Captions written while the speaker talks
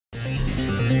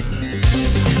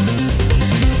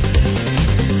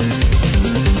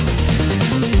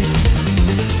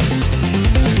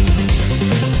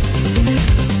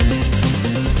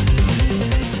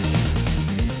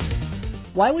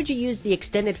why would you use the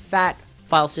extended FAT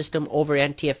file system over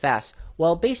NTFS?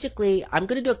 Well, basically, I'm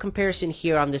going to do a comparison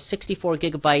here on the 64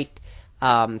 gigabyte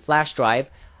flash drive.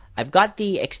 I've got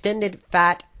the extended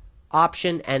FAT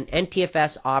option and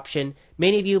NTFS option.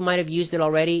 Many of you might have used it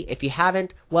already. If you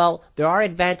haven't, well, there are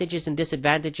advantages and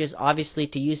disadvantages, obviously,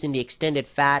 to using the extended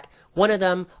FAT. One of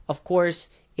them, of course,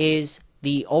 is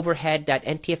the overhead that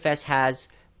NTFS has.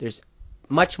 There's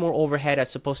much more overhead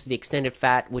as opposed to the extended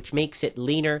FAT, which makes it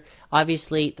leaner.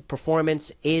 Obviously, the performance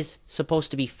is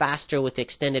supposed to be faster with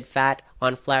extended FAT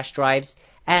on flash drives.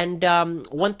 And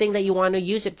one thing that you want to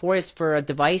use it for is for a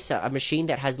device, a machine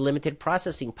that has limited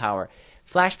processing power.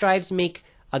 Flash drives make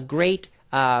a great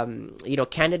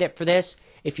candidate for this.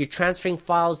 If you're transferring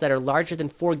files that are larger than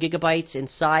 4 gigabytes in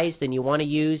size, then you want to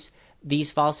use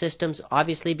these file systems,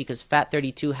 obviously, because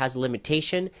FAT32 has a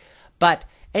limitation. But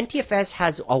NTFS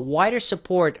has a wider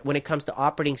support when it comes to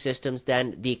operating systems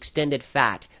than the extended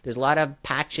FAT. There's a lot of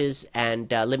patches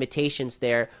and limitations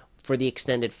there for the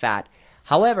extended FAT.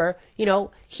 However,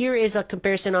 here is a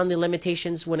comparison on the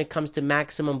limitations when it comes to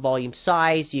maximum volume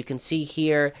size. You can see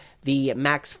here the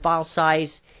max file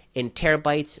size in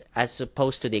terabytes as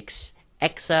opposed to the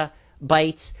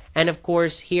exabytes. And of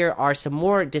course, here are some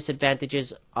more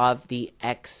disadvantages of the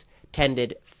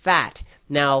extended FAT.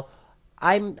 Now,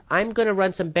 I'm going to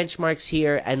run some benchmarks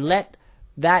here and let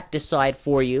that decide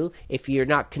for you if you're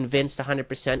not convinced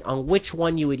 100% on which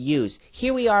one you would use.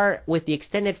 Here we are with the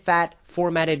extended FAT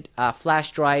formatted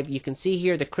flash drive. You can see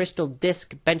here the crystal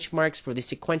disk benchmarks for the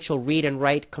sequential read and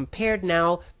write compared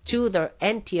now to the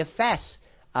NTFS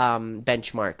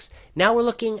benchmarks. Now we're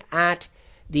looking at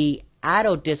the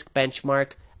Atto disk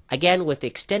benchmark. Again, with the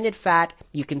extended FAT,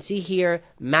 you can see here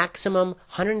maximum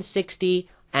 160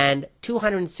 and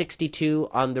 262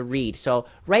 on the read. So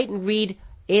write and read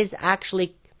is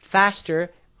actually faster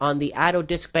on the Atto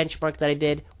disk benchmark that I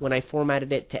did when I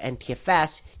formatted it to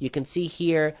NTFS. You can see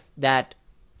here that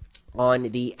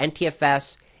on the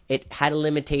NTFS it had a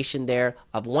limitation there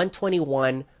of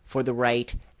 121 for the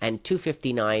write and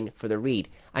 259 for the read.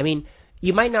 I mean,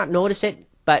 you might not notice it,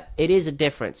 but it is a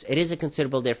difference. It is a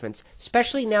considerable difference,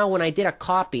 especially now when I did a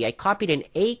copy. I copied an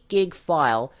 8 gig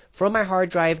file from my hard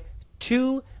drive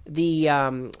to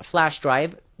the flash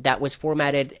drive that was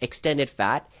formatted extended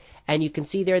FAT, and you can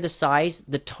see there the size,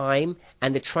 the time,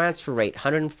 and the transfer rate,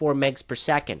 104 megs per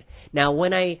second. Now,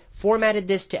 when I formatted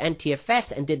this to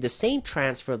NTFS and did the same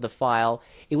transfer of the file,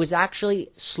 it was actually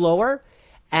slower,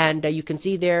 and you can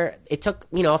see there it took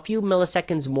a few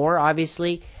milliseconds more,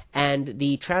 obviously, and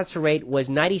the transfer rate was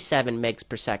 97 megs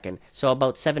per second, so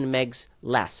about 7 megs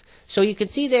less. So you can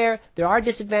see there are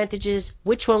disadvantages.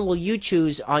 Which one will you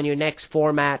choose on your next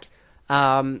format?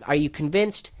 Are you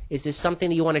convinced? Is this something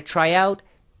that you want to try out?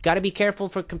 Got to be careful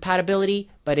for compatibility,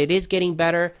 but it is getting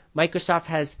better. Microsoft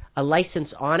has a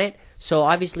license on it, so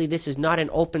obviously this is not an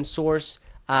open source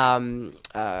file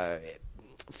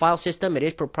system. It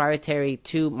is proprietary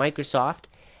to Microsoft.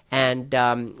 And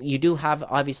you do have,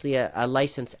 obviously, a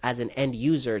license as an end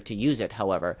user to use it,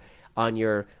 however, on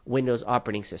your Windows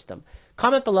operating system.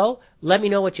 Comment below. Let me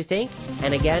know what you think.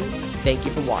 And again, thank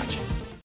you for watching.